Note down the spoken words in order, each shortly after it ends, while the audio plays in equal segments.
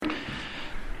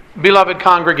Beloved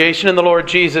congregation in the Lord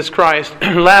Jesus Christ,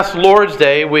 last Lord's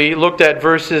Day we looked at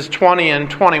verses 20 and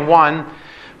 21,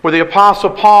 where the Apostle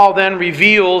Paul then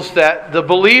reveals that the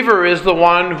believer is the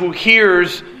one who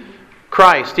hears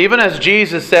Christ. Even as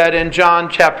Jesus said in John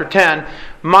chapter 10,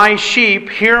 "My sheep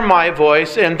hear my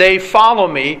voice, and they follow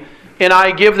me, and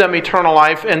I give them eternal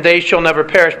life, and they shall never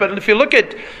perish." But if you look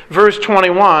at verse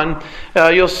 21,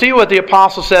 you'll see what the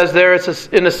Apostle says there. It's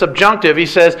in the subjunctive. He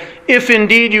says, "If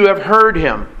indeed you have heard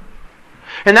Him."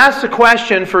 And that's the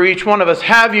question for each one of us.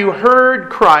 Have you heard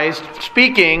Christ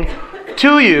speaking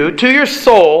to you, to your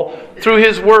soul, through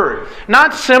His Word?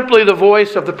 Not simply the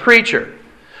voice of the preacher,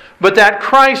 but that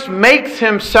Christ makes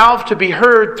Himself to be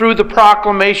heard through the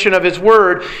proclamation of His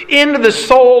Word into the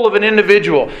soul of an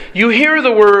individual. You hear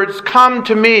the words, "Come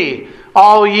to me,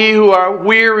 all ye who are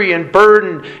weary and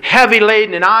burdened, heavy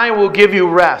laden, and I will give you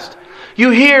rest."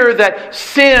 You hear that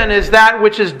sin is that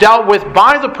which is dealt with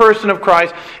by the person of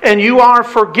Christ, and you are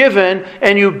forgiven,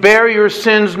 and you bear your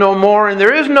sins no more, and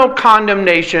there is no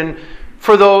condemnation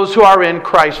for those who are in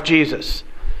Christ Jesus.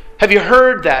 Have you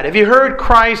heard that? Have you heard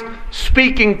Christ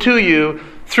speaking to you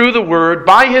through the Word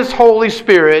by His Holy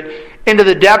Spirit into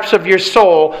the depths of your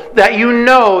soul, that you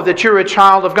know that you're a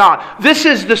child of God? This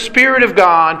is the Spirit of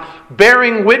God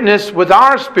bearing witness with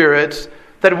our spirits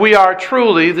that we are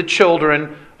truly the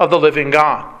children of the living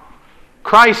God.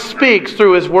 Christ speaks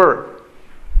through His Word.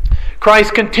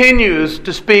 Christ continues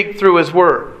to speak through His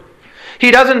Word. He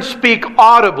doesn't speak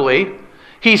audibly.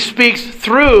 He speaks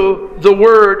through the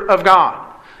Word of God.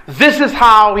 This is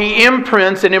how He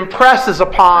imprints and impresses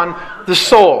upon the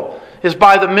soul, is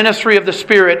by the ministry of the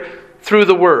Spirit through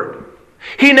the Word.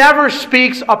 He never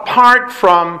speaks apart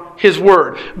from His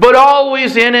Word, but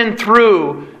always in and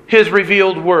through His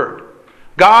revealed Word.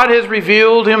 God has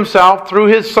revealed Himself through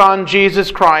His Son, Jesus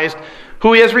Christ,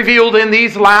 who He has revealed in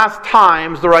these last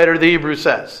times, the writer of the Hebrews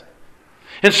says.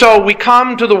 And so we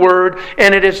come to the Word,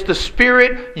 and it is the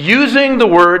Spirit using the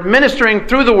Word, ministering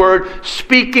through the Word,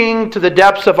 speaking to the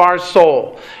depths of our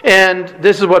soul. And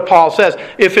this is what Paul says,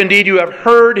 "If indeed you have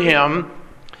heard Him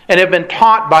and have been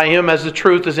taught by Him as the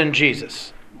truth is in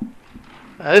Jesus."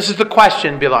 Now, this is the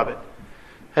question, beloved.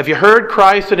 Have you heard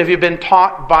Christ and have you been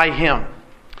taught by Him?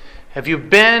 Have you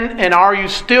been and are you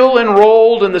still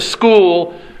enrolled in the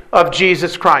school of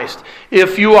Jesus Christ?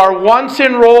 If you are once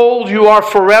enrolled, you are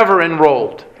forever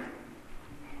enrolled.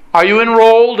 Are you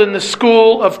enrolled in the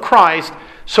school of Christ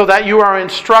so that you are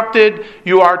instructed,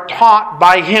 you are taught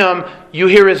by Him, you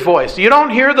hear His voice? You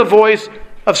don't hear the voice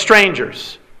of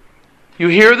strangers. You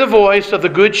hear the voice of the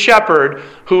Good Shepherd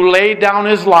who laid down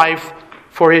His life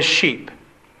for His sheep.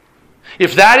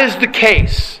 If that is the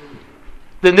case,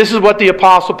 then this is what the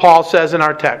Apostle Paul says in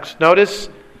our text. Notice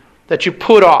that you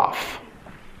put off.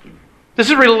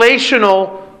 This is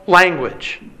relational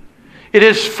language. It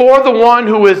is for the one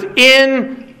who is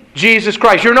in Jesus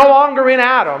Christ. You're no longer in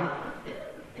Adam.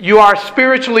 You are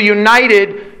spiritually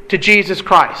united to Jesus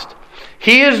Christ.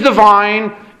 He is the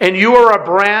vine, and you are a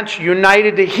branch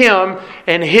united to Him,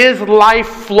 and His life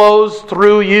flows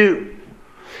through you.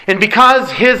 And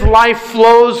because His life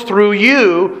flows through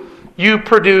you, you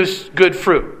produce good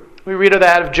fruit. We read of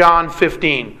that of John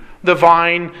 15, the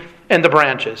vine and the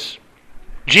branches.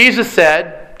 Jesus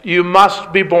said, "You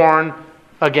must be born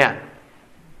again."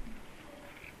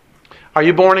 Are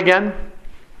you born again?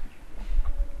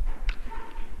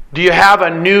 Do you have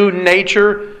a new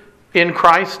nature in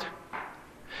Christ?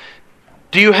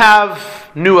 Do you have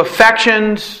new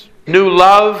affections, new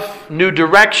love, new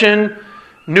direction,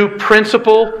 new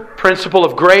principle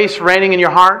of grace reigning in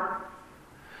your heart?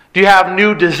 Do you have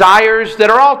new desires that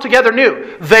are altogether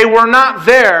new? They were not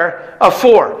there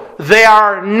afore. They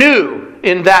are new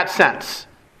in that sense.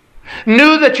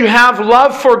 New that you have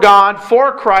love for God,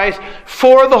 for Christ,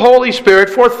 for the Holy Spirit,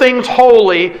 for things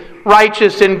holy,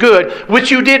 righteous, and good,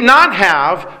 which you did not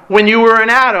have when you were in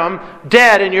Adam,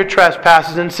 dead in your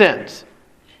trespasses and sins.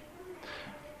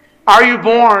 Are you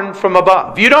born from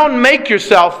above? You don't make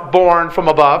yourself born from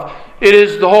above. It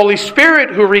is the Holy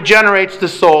Spirit who regenerates the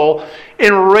soul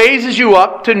and raises you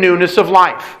up to newness of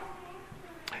life.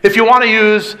 If you want to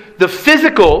use the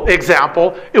physical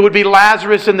example, it would be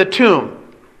Lazarus in the tomb.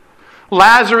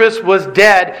 Lazarus was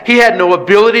dead. He had no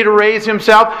ability to raise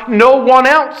himself. No one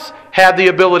else had the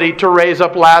ability to raise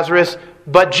up Lazarus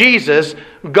but Jesus,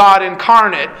 God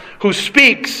incarnate, who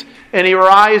speaks and He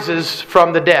rises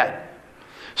from the dead.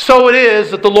 So it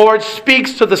is that the Lord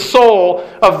speaks to the soul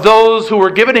of those who were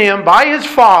given Him by His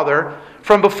Father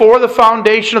from before the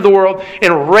foundation of the world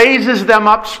and raises them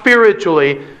up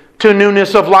spiritually to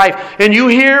newness of life. And you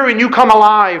hear and you come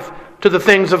alive to the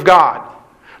things of God.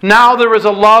 Now there is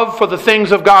a love for the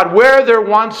things of God where there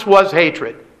once was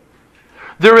hatred.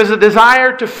 There is a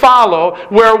desire to follow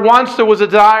where once there was a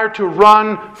desire to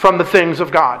run from the things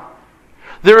of God.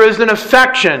 There is an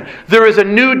affection. There is a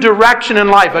new direction in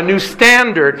life, a new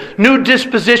standard, new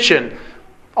disposition.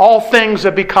 All things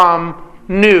have become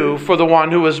new for the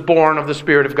one who is born of the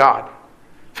Spirit of God.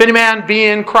 If any man be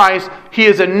in Christ, he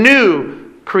is a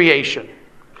new creation.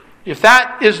 If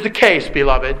that is the case,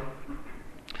 beloved,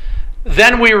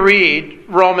 then we read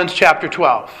Romans chapter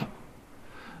 12.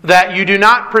 That you do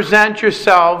not present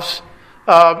yourselves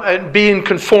being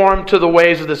conformed to the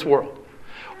ways of this world.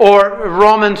 Or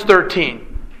Romans 13.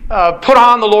 Put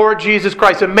on the Lord Jesus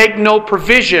Christ and make no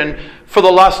provision for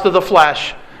the lust of the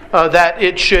flesh, that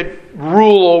it should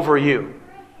rule over you.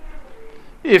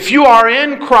 If you are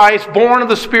in Christ, born of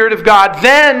the Spirit of God,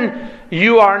 then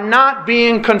you are not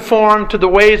being conformed to the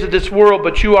ways of this world,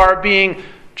 but you are being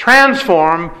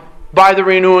transformed by the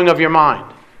renewing of your mind.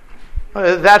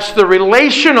 That's the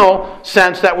relational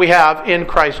sense that we have in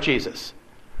Christ Jesus.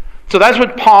 So that's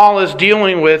what Paul is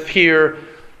dealing with here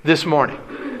this morning.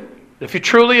 If you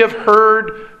truly have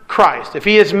heard Christ, if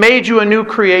He has made you a new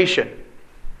creation,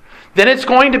 then it's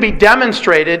going to be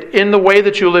demonstrated in the way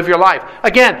that you live your life.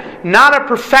 Again, not a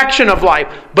perfection of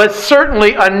life, but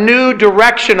certainly a new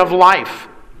direction of life.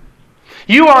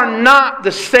 You are not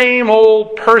the same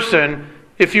old person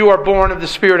if you are born of the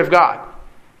Spirit of God.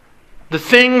 The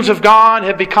things of God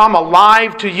have become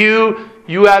alive to you.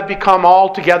 You have become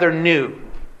altogether new.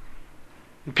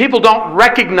 People don't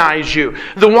recognize you.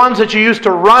 The ones that you used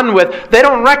to run with, they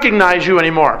don't recognize you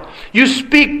anymore. You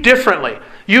speak differently.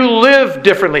 You live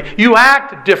differently. You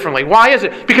act differently. Why is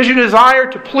it? Because you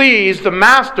desire to please the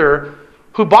Master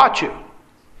who bought you.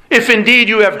 If indeed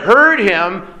you have heard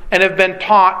Him and have been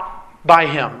taught by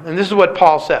Him. And this is what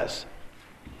Paul says.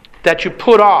 That you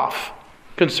put off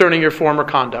concerning your former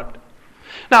conduct.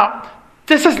 Now,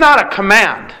 this is not a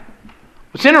command.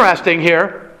 What's interesting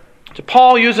here is that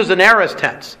Paul uses an aorist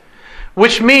tense,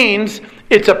 which means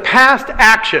it's a past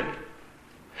action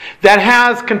that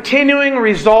has continuing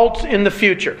results in the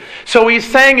future. So he's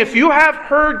saying if you have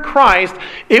heard Christ,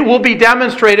 it will be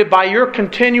demonstrated by your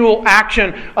continual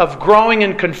action of growing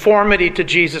in conformity to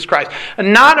Jesus Christ.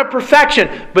 Not a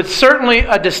perfection, but certainly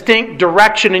a distinct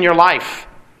direction in your life.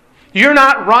 You're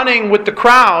not running with the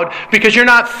crowd because you're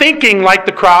not thinking like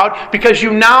the crowd, because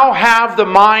you now have the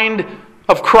mind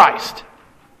of Christ.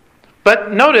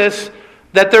 But notice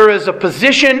that there is a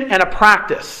position and a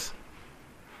practice.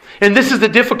 And this is the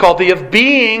difficulty of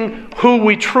being who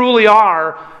we truly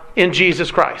are in Jesus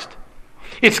Christ.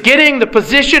 It's getting the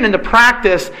position and the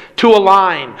practice to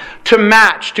align, to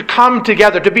match, to come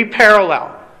together, to be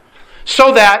parallel.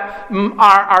 So that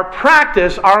our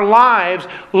practice, our lives,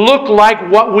 look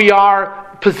like what we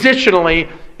are positionally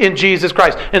in Jesus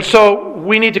Christ. And so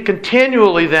we need to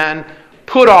continually then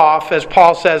put off, as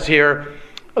Paul says here,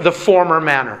 the former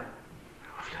manner.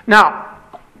 Now,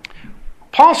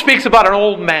 Paul speaks about an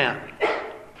old man.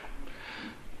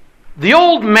 The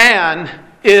old man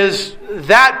is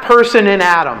that person in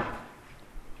Adam.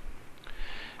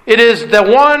 It is the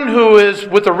one who is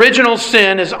with original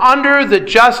sin, is under the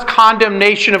just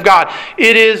condemnation of God.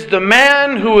 It is the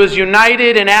man who is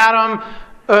united in Adam,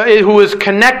 who is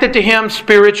connected to him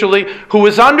spiritually, who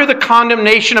is under the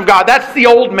condemnation of God. That's the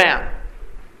old man.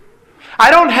 I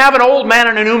don't have an old man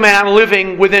and a new man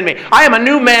living within me. I am a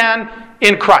new man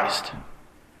in Christ.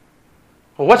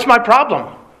 Well, what's my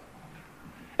problem?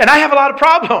 And I have a lot of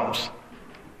problems.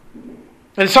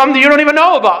 And some you don't even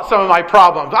know about some of my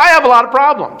problems. I have a lot of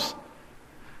problems.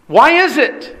 Why is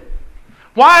it?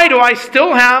 Why do I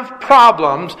still have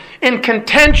problems in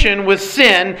contention with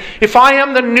sin if I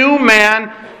am the new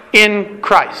man in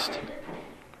Christ?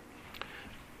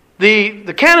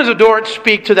 The canons of Dort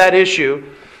speak to that issue,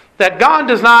 that God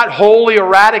does not wholly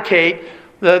eradicate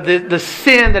the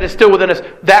sin that is still within us,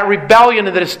 that rebellion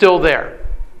that is still there.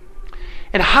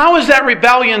 And how is that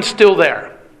rebellion still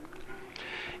there?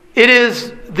 It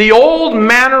is the old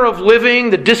manner of living,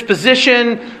 the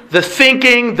disposition, the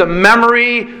thinking, the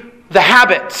memory, the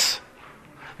habits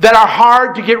that are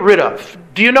hard to get rid of.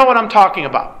 Do you know what I'm talking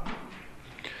about?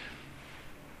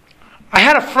 I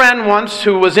had a friend once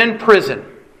who was in prison.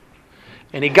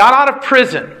 And he got out of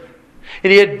prison.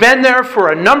 And he had been there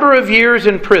for a number of years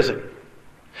in prison.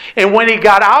 And when he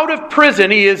got out of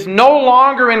prison, he is no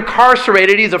longer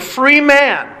incarcerated. He's a free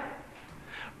man.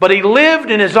 But he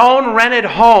lived in his own rented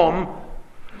home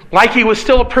like he was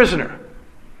still a prisoner.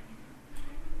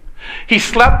 He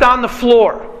slept on the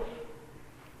floor.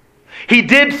 He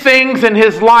did things in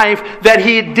his life that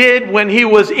he did when he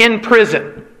was in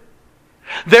prison.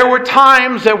 There were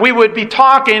times that we would be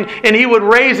talking and he would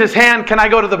raise his hand, "Can I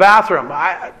go to the bathroom?"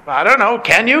 I don't know,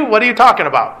 can you? What are you talking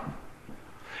about?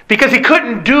 because he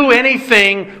couldn't do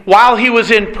anything while he was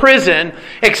in prison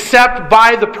except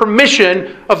by the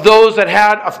permission of those that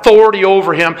had authority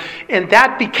over him. And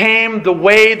that became the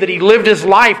way that he lived his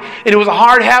life. And it was a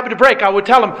hard habit to break. I would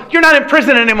tell him, you're not in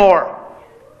prison anymore.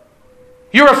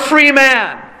 You're a free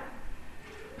man.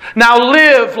 Now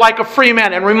live like a free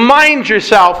man and remind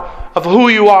yourself of who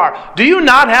you are. Do you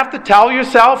not have to tell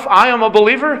yourself, I am a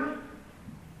believer?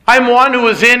 I am one who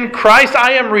is in Christ.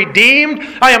 I am redeemed.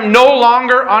 I am no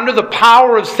longer under the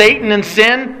power of Satan and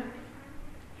sin.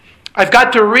 I've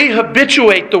got to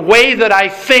rehabituate the way that I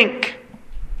think,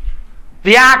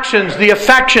 the actions, the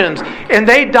affections, and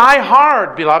they die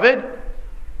hard, beloved.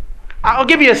 I'll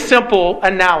give you a simple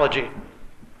analogy.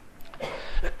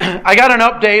 I got an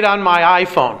update on my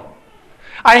iPhone.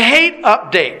 I hate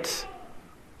updates.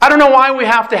 I don't know why we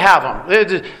have to have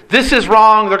them. This is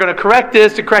wrong. They're going to correct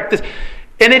this, to correct this.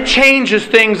 And it changes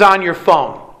things on your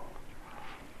phone.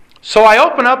 So I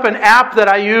open up an app that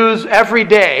I use every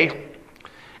day,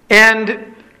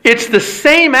 and it's the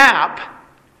same app,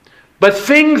 but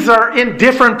things are in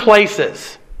different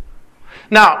places.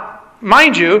 Now,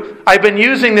 mind you, I've been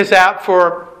using this app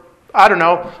for,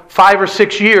 5 or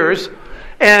 6 years,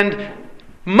 and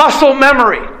muscle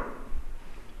memory.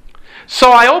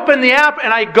 So I open the app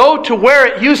and I go to where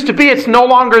it used to be. It's no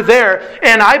longer there.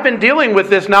 And I've been dealing with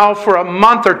this now for a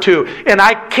month or two. And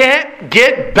I can't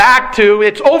get back to,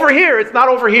 it's over here, it's not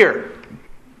over here.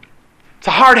 It's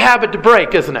a hard habit to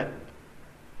break, isn't it?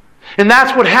 And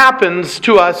that's what happens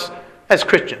to us as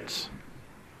Christians.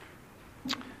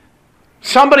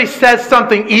 Somebody says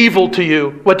something evil to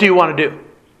you, what do you want to do?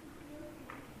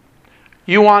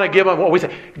 You want to give them what we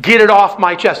say, get it off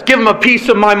my chest. Give them a piece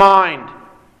of my mind.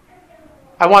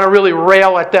 I want to really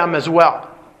rail at them as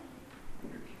well.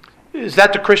 Is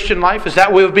that the Christian life? Is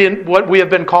that what we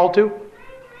have been called to?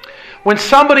 When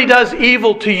somebody does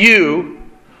evil to you,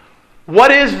 what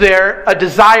is there a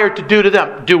desire to do to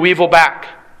them? Do evil back.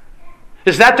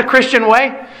 Is that the Christian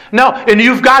way? No. And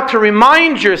you've got to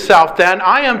remind yourself then,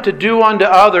 I am to do unto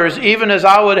others even as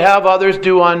I would have others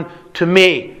do unto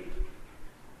me.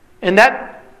 And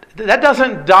that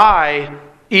doesn't die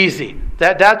easy.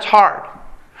 That's hard.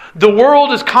 The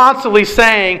world is constantly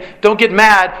saying, don't get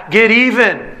mad, get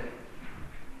even.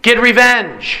 Get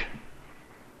revenge.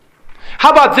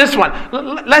 How about this one?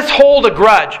 Let's hold a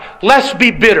grudge. Let's be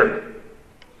bitter.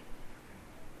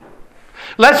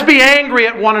 Let's be angry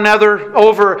at one another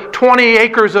over 20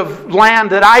 acres of land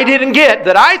that I didn't get,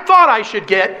 that I thought I should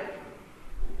get,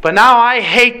 but now I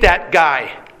hate that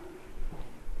guy.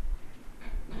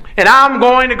 And I'm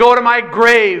going to go to my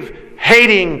grave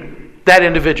hating that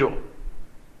individual.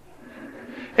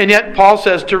 And yet Paul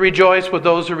says to rejoice with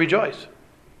those who rejoice.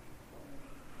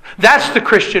 That's the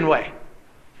Christian way.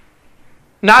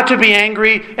 Not to be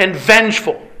angry and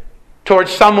vengeful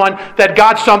towards someone that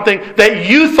got something that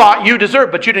you thought you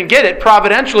deserved, but you didn't get it.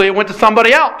 Providentially, it went to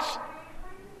somebody else.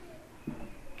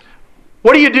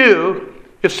 What do you do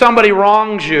if somebody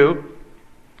wrongs you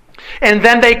and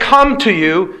then they come to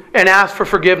you and ask for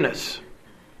forgiveness?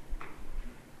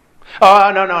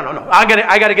 Oh, no. I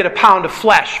got to get a pound of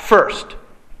flesh first.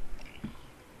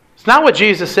 It's not what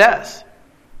Jesus says.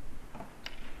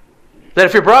 That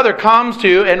if your brother comes to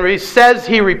you and says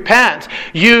he repents,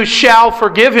 you shall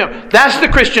forgive him. That's the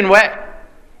Christian way.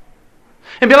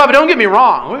 And beloved, don't get me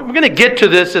wrong. We're going to get to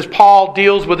this as Paul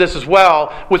deals with this as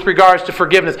well with regards to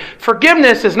forgiveness.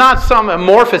 Forgiveness is not some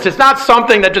amorphous. It's not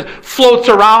something that just floats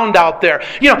around out there.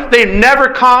 They never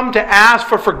come to ask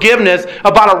for forgiveness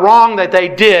about a wrong that they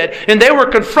did. And they were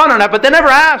confronted on it, but they never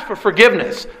asked for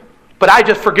forgiveness. But I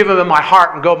just forgive them in my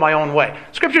heart and go my own way.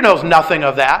 Scripture knows nothing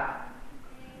of that.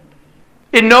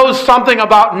 It knows something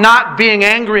about not being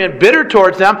angry and bitter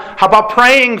towards them. How about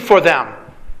praying for them?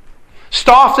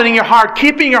 Softening your heart,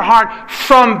 keeping your heart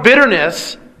from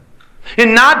bitterness,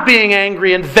 and not being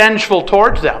angry and vengeful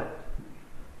towards them.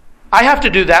 I have to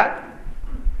do that.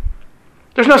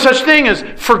 There's no such thing as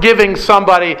forgiving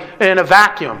somebody in a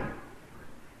vacuum.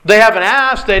 They haven't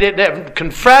asked, they haven't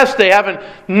confessed, they haven't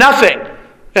nothing.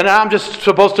 And I'm just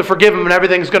supposed to forgive them and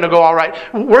everything's going to go all right.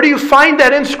 Where do you find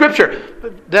that in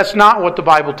Scripture? That's not what the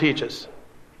Bible teaches.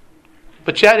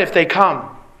 But yet if they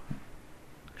come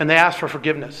and they ask for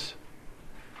forgiveness,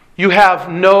 you have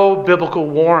no biblical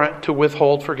warrant to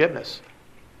withhold forgiveness.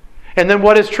 And then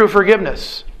what is true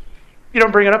forgiveness? You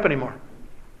don't bring it up anymore.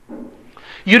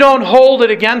 You don't hold it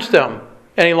against them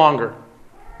any longer.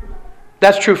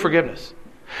 That's true forgiveness.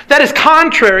 That is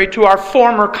contrary to our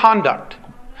former conduct.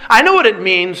 I know what it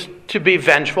means to be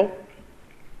vengeful.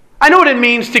 I know what it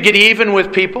means to get even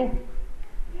with people.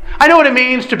 I know what it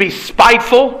means to be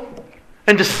spiteful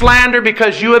and to slander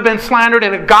because you have been slandered,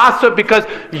 and to gossip because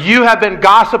you have been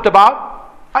gossiped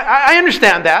about. I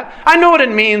understand that. I know what it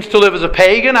means to live as a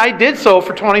pagan. I did so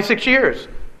for 26 years.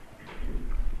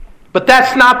 But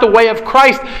that's not the way of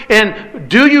Christ. And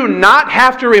do you not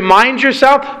have to remind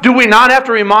yourself? Do we not have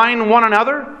to remind one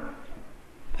another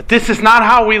that this is not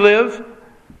how we live?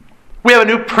 We have a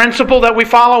new principle that we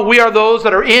follow. We are those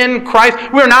that are in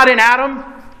Christ. We are not in Adam.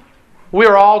 We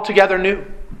are all together new.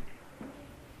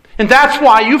 And that's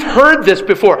why you've heard this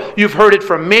before. You've heard it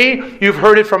from me. You've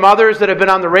heard it from others that have been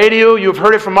on the radio. You've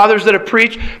heard it from others that have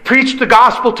preached. Preach the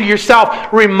gospel to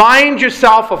yourself. Remind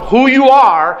yourself of who you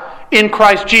are in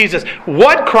Christ Jesus.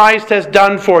 What Christ has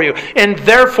done for you. And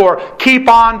therefore, keep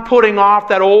on putting off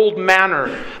that old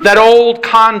manner, that old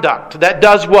conduct that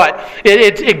does what?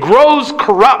 It grows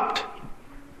corrupt.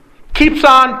 Keeps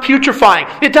on putrefying.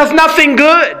 It does nothing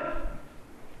good.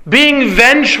 Being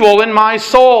vengeful in my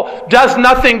soul does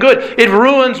nothing good. It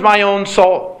ruins my own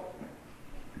soul.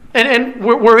 And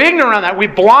we're ignorant on that.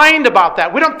 We're blind about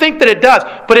that. We don't think that it does,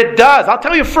 but it does. I'll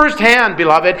tell you firsthand,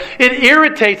 beloved. It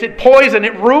irritates, it poisons,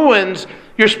 it ruins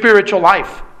your spiritual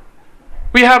life.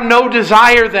 We have no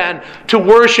desire then to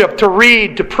worship, to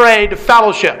read, to pray, to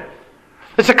fellowship.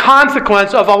 It's a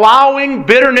consequence of allowing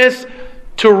bitterness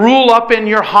to rule up in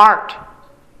your heart.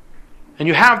 And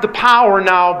you have the power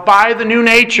now by the new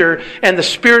nature and the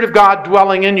Spirit of God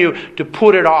dwelling in you to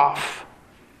put it off.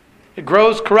 It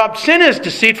grows corrupt. Sin is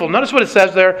deceitful. Notice what it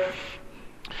says there.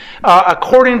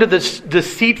 According to the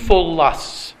deceitful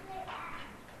lusts.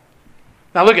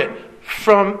 Now look at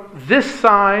from this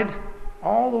side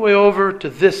all the way over to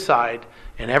this side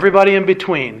and everybody in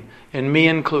between, and me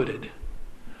included.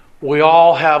 We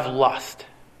all have lust.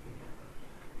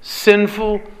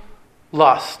 Sinful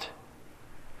lust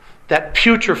that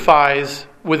putrefies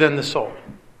within the soul.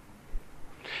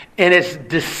 And it's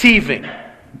deceiving.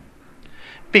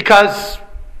 Because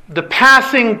the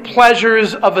passing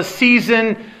pleasures of a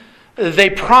season, they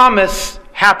promise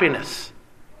happiness.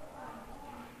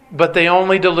 But they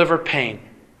only deliver pain.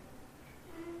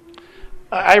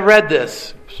 I read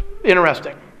this.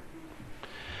 Interesting.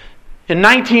 In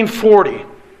 1940,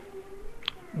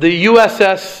 the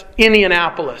USS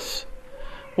Indianapolis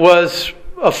was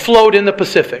afloat in the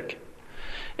Pacific.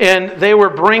 And they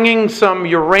were bringing some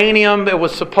uranium that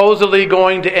was supposedly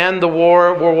going to end the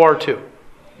war, World War II.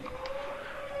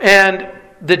 And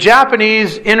the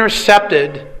Japanese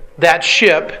intercepted that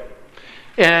ship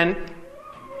and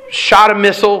shot a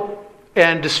missile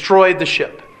and destroyed the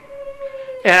ship.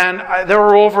 And there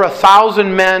were over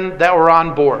 1,000 men that were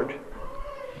on board.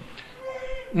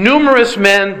 Numerous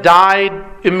men died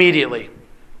immediately.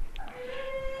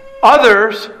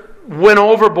 Others went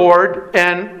overboard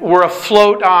and were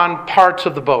afloat on parts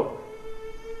of the boat.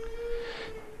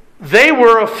 They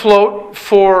were afloat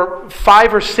for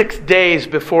 5 or 6 days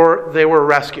before they were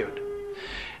rescued.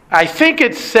 I think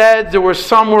it said there were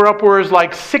somewhere upwards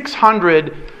like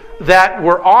 600 that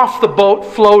were off the boat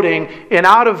floating, and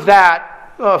out of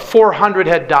that, 400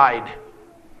 had died.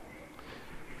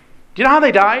 Do you know how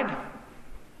they died?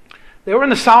 They were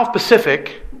in the South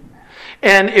Pacific,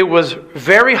 and it was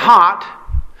very hot.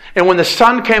 And when the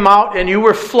sun came out and you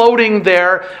were floating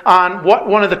there on what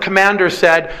one of the commanders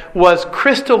said was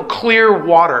crystal clear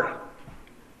water.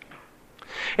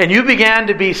 And you began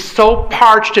to be so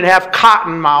parched and have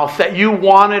cotton mouth that you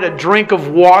wanted a drink of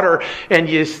water, and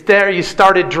you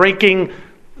started drinking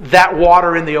that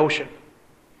water in the ocean.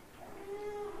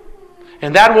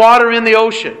 And that water in the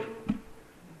ocean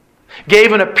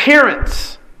gave an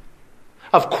appearance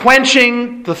of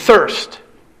quenching the thirst.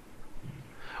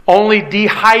 Only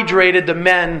dehydrated the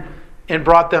men and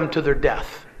brought them to their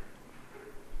death.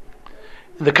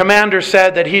 The commander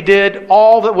said that he did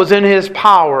all that was in his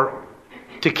power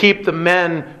to keep the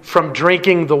men from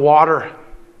drinking the water.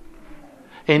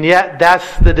 And yet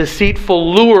that's the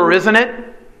deceitful lure, isn't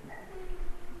it?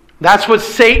 That's what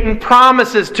Satan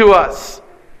promises to us.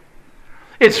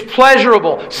 It's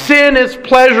pleasurable. Sin is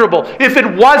pleasurable. If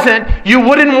it wasn't, you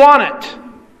wouldn't want it.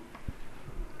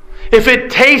 If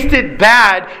it tasted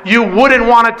bad, you wouldn't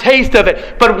want a taste of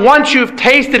it. But once you've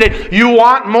tasted it, you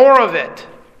want more of it.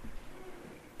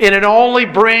 And it only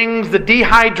brings the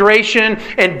dehydration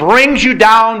and brings you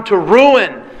down to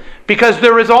ruin. Because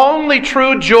there is only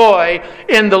true joy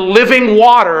in the living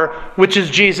water, which is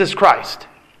Jesus Christ.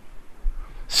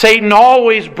 Satan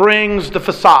always brings the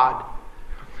facade.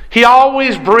 He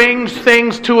always brings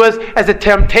things to us as a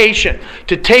temptation.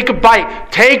 To take a bite.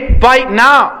 Take bite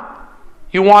now.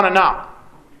 You want it now.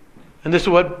 And this is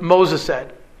what Moses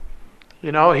said.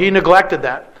 You know, he neglected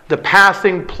that. The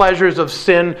passing pleasures of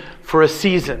sin for a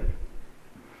season.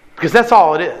 Because that's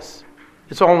all it is.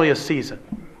 It's only a season.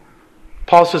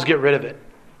 Paul says, get rid of it.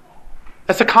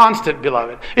 That's a constant,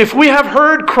 beloved. If we have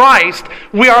heard Christ,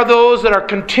 we are those that are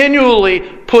continually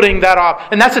putting that off.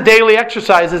 And that's a daily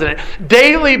exercise, isn't it?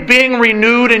 Daily being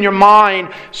renewed in your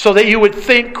mind so that you would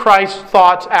think Christ's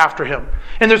thoughts after Him.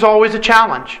 And there's always a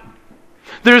challenge.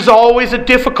 There's always a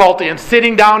difficulty in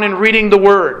sitting down and reading the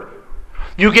Word.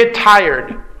 You get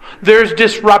tired. There's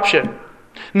disruption.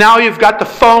 Now you've got the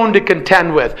phone to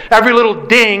contend with. Every little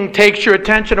ding takes your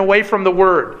attention away from the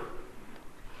Word.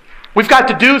 We've got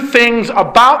to do things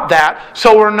about that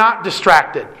so we're not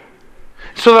distracted.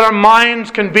 So that our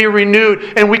minds can be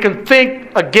renewed and we can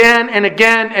think again and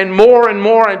again and more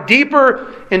and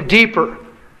deeper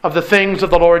of the things of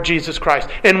the Lord Jesus Christ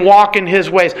and walk in His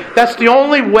ways. That's the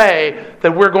only way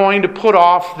that we're going to put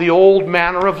off the old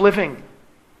manner of living.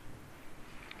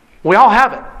 We all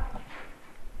have it.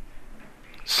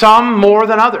 Some more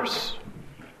than others.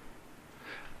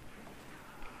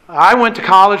 I went to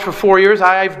college for 4 years.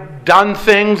 I've done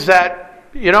things that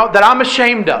I'm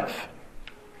ashamed of.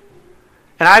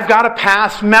 And I've got a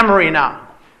past memory now.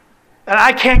 And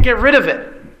I can't get rid of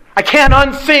it. I can't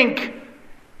unthink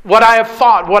what I have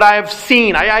thought, what I have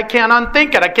seen. I can't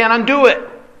unthink it. I can't undo it.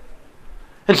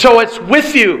 And so it's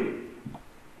with you.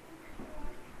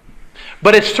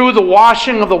 But it's through the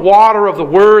washing of the water of the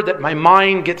Word that my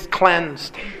mind gets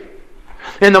cleansed.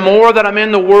 And the more that I'm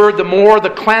in the Word, the more the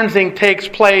cleansing takes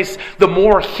place, the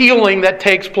more healing that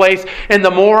takes place, and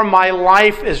the more my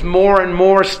life is more and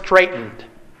more straightened.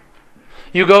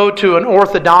 You go to an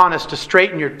orthodontist to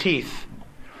straighten your teeth,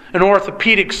 an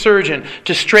orthopedic surgeon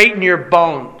to straighten your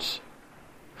bones.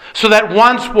 So that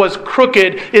once was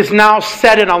crooked is now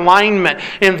set in alignment.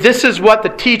 And this is what the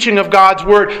teaching of God's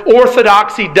Word,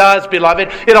 orthodoxy, does, beloved.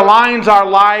 It aligns our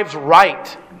lives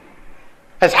right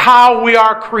as how we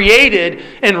are created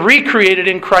and recreated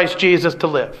in Christ Jesus to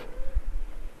live.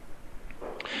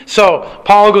 So,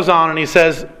 Paul goes on and he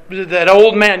says, that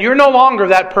old man, you're no longer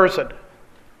that person.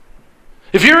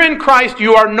 If you're in Christ,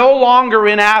 you are no longer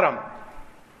in Adam.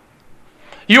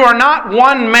 You are not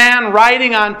one man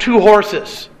riding on two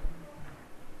horses.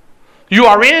 You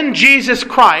are in Jesus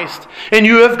Christ, and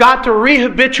you have got to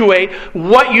rehabituate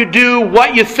what you do,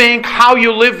 what you think, how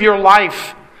you live your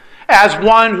life as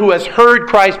one who has heard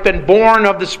Christ, been born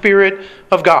of the Spirit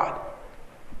of God.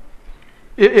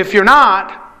 If you're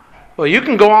not, well, you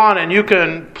can go on and you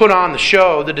can put on the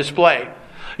show, the display.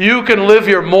 You can live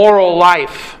your moral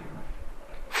life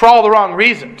for all the wrong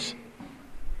reasons.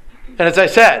 And as I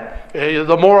said,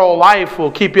 the moral life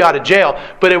will keep you out of jail,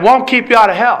 but it won't keep you out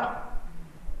of hell.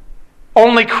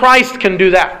 Only Christ can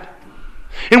do that.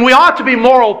 And we ought to be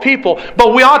moral people,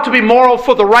 but we ought to be moral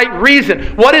for the right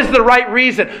reason. What is the right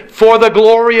reason? For the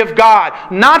glory of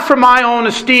God. Not for my own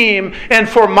esteem and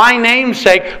for my name's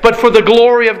sake, but for the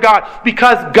glory of God.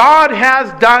 Because God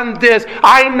has done this,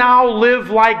 I now live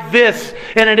like this.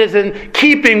 And it is in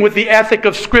keeping with the ethic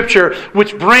of Scripture,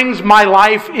 which brings my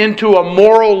life into a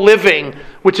moral living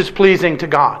which is pleasing to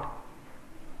God.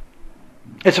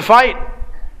 It's a fight.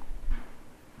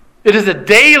 It is a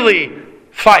daily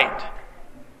fight.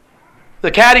 The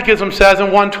Catechism says in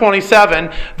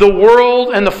 127, the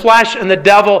world and the flesh and the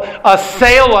devil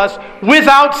assail us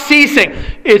without ceasing.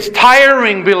 It's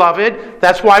tiring, beloved.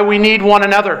 That's why we need one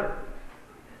another.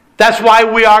 That's why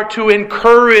we are to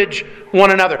encourage one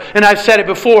another. And I've said it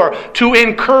before, to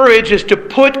encourage is to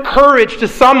put courage to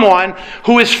someone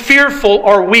who is fearful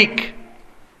or weak.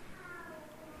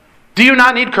 Do you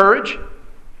not need courage?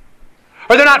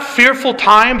 Are there not fearful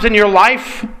times in your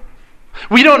life?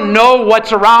 We don't know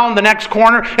what's around the next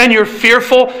corner and you're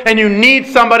fearful and you need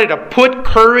somebody to put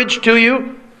courage to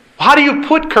you. How do you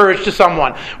put courage to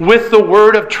someone? With the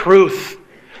word of truth.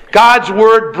 God's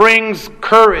word brings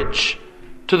courage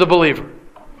to the believer.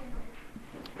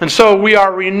 And so we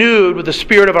are renewed with the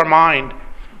spirit of our mind.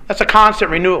 That's a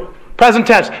constant renewal. Present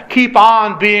tense, keep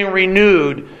on being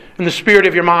renewed in the spirit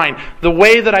of your mind. The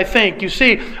way that I think. You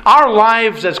see, our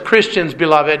lives as Christians,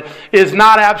 beloved, is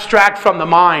not abstract from the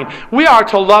mind. We are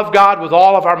to love God with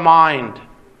all of our mind.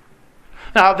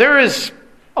 Now, there is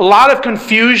a lot of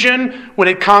confusion when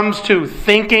it comes to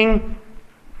thinking.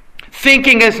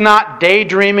 Thinking is not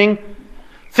daydreaming.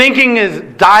 Thinking is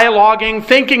dialoguing.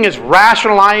 Thinking is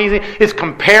rationalizing. It's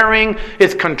comparing.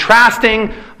 It's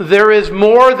contrasting. There is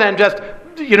more than just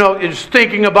is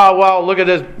thinking about, well, look at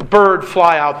this bird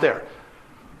fly out there.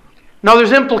 No,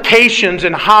 there's implications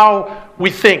in how we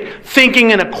think.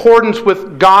 Thinking in accordance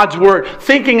with God's Word.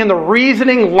 Thinking in the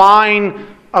reasoning line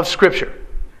of Scripture.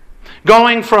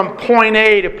 Going from point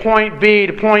A to point B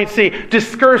to point C,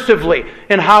 discursively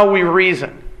in how we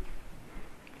reason.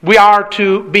 We are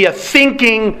to be a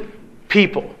thinking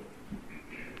people.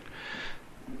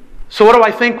 So what do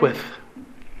I think with?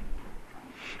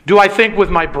 Do I think with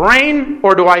my brain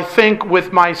or do I think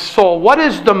with my soul? What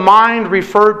is the mind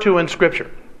referred to in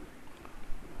Scripture?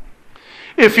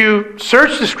 If you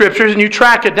search the Scriptures and you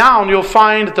track it down, you'll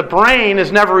find that the brain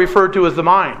is never referred to as the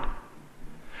mind.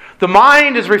 The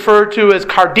mind is referred to as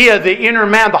cardia, the inner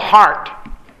man, the heart.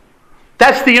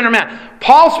 That's the inner man.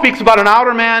 Paul speaks about an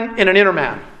outer man and an inner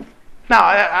man. Now,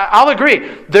 I'll agree.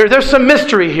 There's some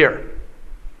mystery here.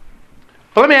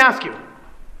 But let me ask you,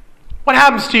 what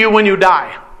happens to you when you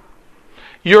die?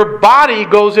 Your body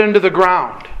goes into the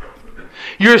ground.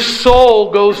 Your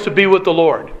soul goes to be with the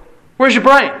Lord. Where's your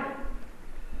brain?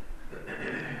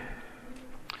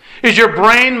 Is your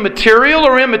brain material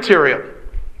or immaterial?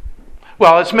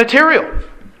 Well, it's material.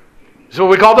 It's what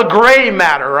we call the gray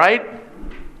matter, right?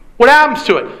 What happens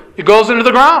to it? It goes into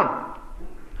the ground.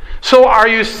 So are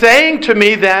you saying to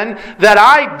me then that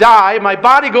I die, my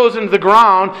body goes into the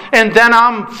ground, and then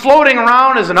I'm floating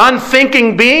around as an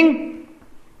unthinking being?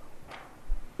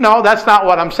 No, that's not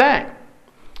what I'm saying.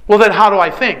 Well, then how do I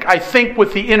think? I think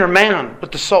with the inner man,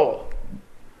 with the soul.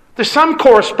 There's some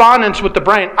correspondence with the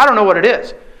brain. I don't know what it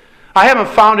is. I haven't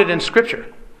found it in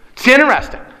Scripture. It's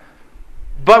interesting.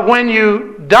 But when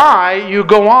you die, you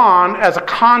go on as a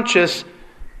conscious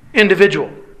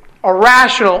individual, a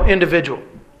rational individual.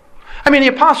 I mean, the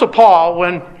Apostle Paul,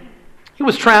 when he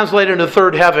was translated into the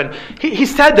third heaven, he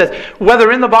said this,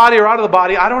 whether in the body or out of the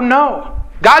body, I don't know.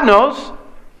 God knows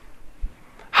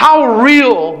how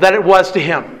real that it was to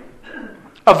him,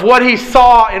 of what he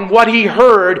saw and what he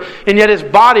heard, and yet his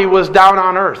body was down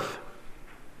on earth.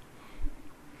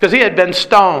 Because he had been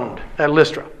stoned at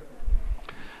Lystra.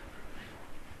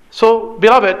 So,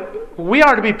 beloved, we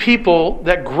are to be people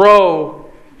that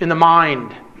grow in the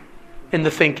mind, in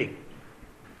the thinking.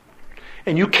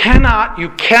 And you cannot,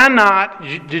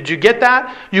 did you get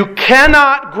that? You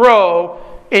cannot grow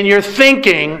in your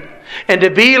thinking and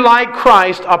to be like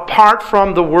Christ apart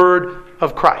from the Word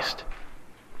of Christ.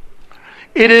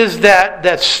 It is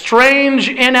that strange,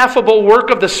 ineffable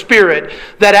work of the Spirit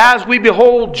that as we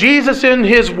behold Jesus in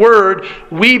His Word,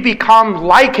 we become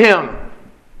like Him.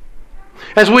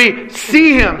 As we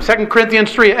see Him, 2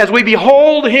 Corinthians 3, as we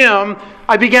behold Him,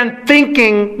 I began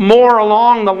thinking more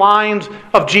along the lines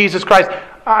of Jesus Christ.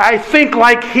 I think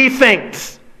like He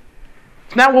thinks.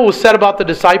 Isn't that what was said about the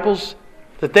disciples?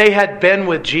 That they had been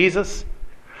with Jesus?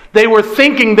 They were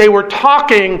thinking, they were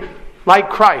talking like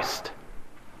Christ.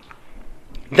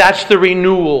 That's the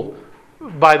renewal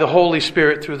by the Holy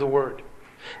Spirit through the Word.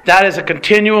 That is a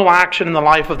continual action in the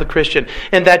life of the Christian.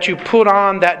 And that you put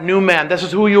on that new man. This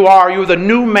is who you are. You're the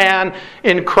new man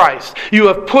in Christ. You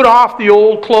have put off the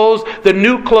old clothes. The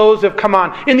new clothes have come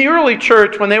on. In the early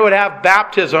church, when they would have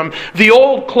baptism, the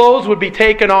old clothes would be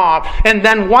taken off. And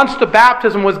then once the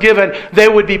baptism was given, they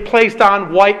would be placed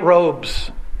on white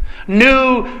robes.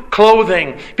 New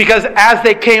clothing. Because as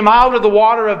they came out of the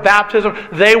water of baptism,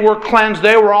 they were cleansed.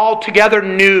 They were altogether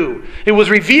new. It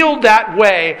was revealed that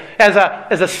way as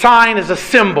a sign, as a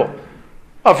symbol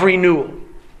of renewal.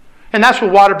 And that's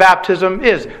what water baptism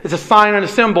is. It's a sign and a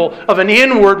symbol of an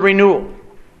inward renewal.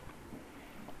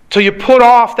 So you put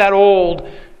off that old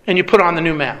and you put on the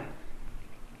new man.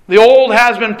 The old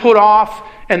has been put off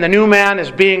and the new man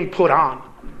is being put on.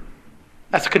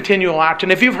 That's a continual action.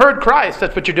 If you've heard Christ,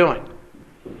 that's what you're doing.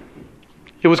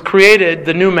 It was created,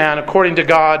 the new man, according to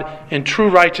God, in true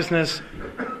righteousness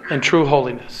and true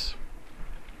holiness.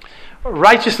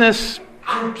 Righteousness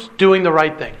is doing the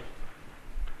right thing.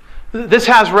 This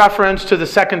has reference to the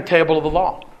second table of the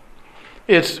law.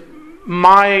 It's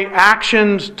my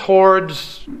actions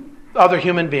towards other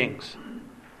human beings.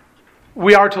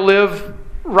 We are to live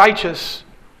righteous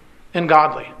and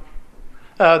godly.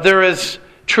 There is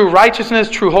true righteousness,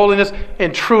 true holiness,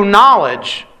 and true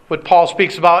knowledge, what Paul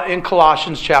speaks about in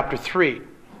Colossians chapter 3.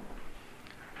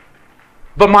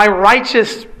 But my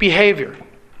righteous behavior.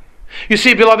 You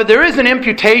see, beloved, there is an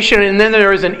imputation and then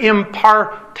there is an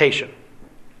impartation.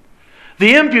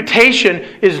 The imputation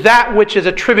is that which is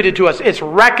attributed to us. It's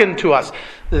reckoned to us.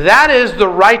 That is the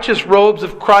righteous robes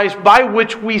of Christ by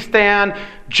which we stand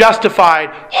justified,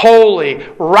 holy,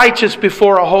 righteous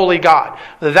before a holy God.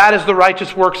 That is the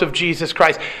righteous works of Jesus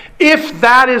Christ. If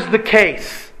that is the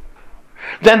case,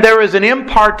 then there is an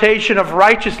impartation of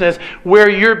righteousness where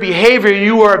your behavior,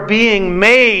 you are being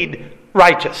made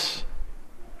righteous.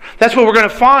 That's what we're going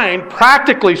to find,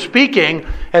 practically speaking,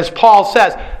 as Paul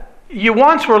says. You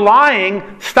once were lying,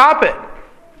 stop it.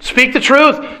 Speak the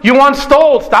truth. You once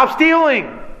stole, stop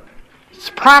stealing. It's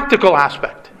a practical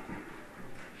aspect.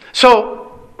 So,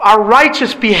 our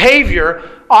righteous behavior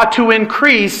ought to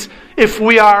increase if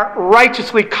we are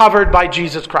righteously covered by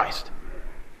Jesus Christ.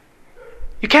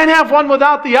 You can't have one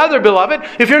without the other, beloved.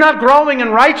 If you're not growing in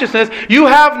righteousness, you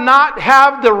have not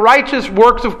have the righteous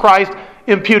works of Christ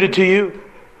imputed to you.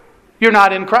 You're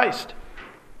not in Christ.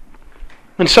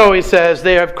 And so he says,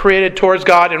 they have created towards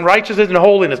God in righteousness and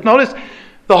holiness. Notice,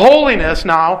 the holiness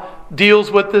now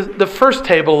deals with the first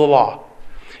table of the law.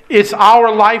 It's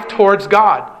our life towards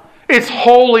God. It's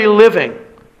holy living,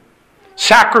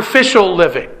 sacrificial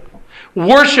living,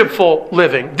 worshipful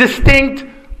living, distinct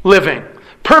living,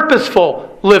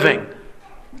 purposeful living,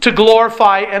 to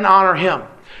glorify and honor Him,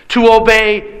 to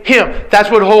obey Him. That's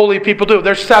what holy people do.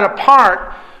 They're set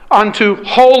apart unto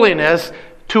holiness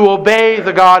to obey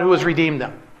the God who has redeemed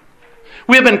them.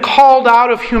 We have been called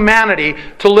out of humanity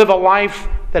to live a life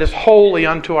that is holy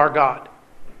unto our God.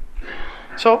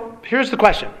 So, here's the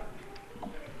question.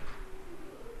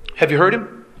 Have you heard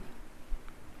Him?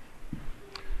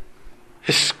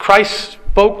 Has Christ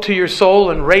spoke to your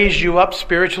soul and raised you up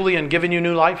spiritually and given you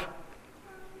new life?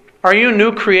 Are you a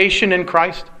new creation in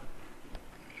Christ?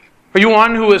 Are you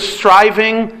one who is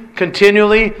striving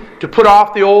continually to put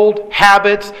off the old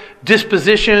habits,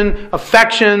 disposition,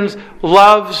 affections,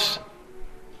 loves,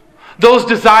 those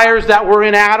desires that were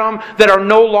in Adam that are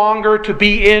no longer to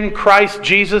be in Christ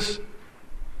Jesus?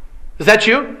 Is that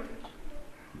you?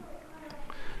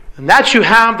 And that you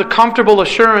have the comfortable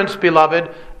assurance,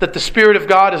 beloved, that the Spirit of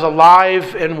God is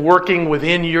alive and working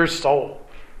within your soul.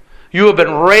 You have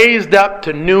been raised up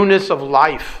to newness of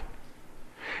life.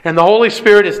 And the Holy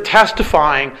Spirit is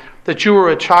testifying that you are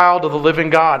a child of the living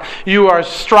God. You are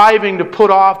striving to put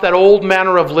off that old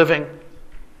manner of living.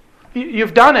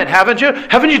 You've done it, haven't you?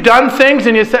 Haven't you done things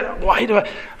and you said, why do I?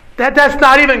 That's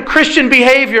not even Christian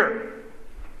behavior.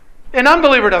 An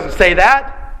unbeliever doesn't say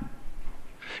that.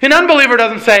 An unbeliever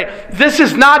doesn't say, this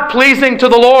is not pleasing to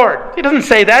the Lord. He doesn't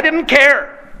say that. He doesn't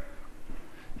care.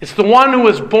 It's the one who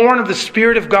is born of the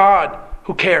Spirit of God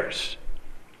who cares,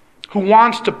 who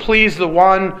wants to please the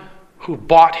one who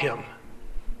bought him.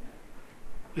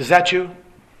 Is that you?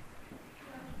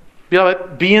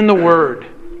 Beloved, be in the Word.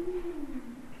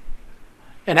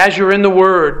 And as you're in the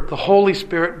Word, the Holy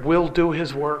Spirit will do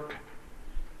His work.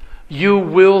 You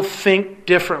will think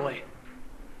differently.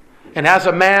 And as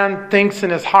a man thinks in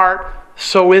his heart,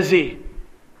 so is he.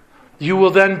 You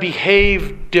will then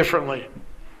behave differently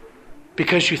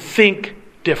because you think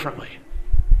differently.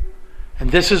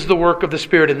 And this is the work of the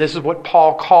Spirit, and this is what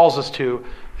Paul calls us to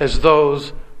as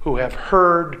those who have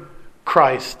heard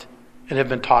Christ and have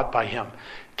been taught by Him.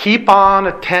 Keep on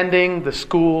attending the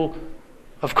school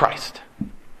of Christ.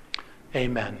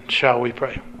 Amen. Shall we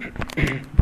pray?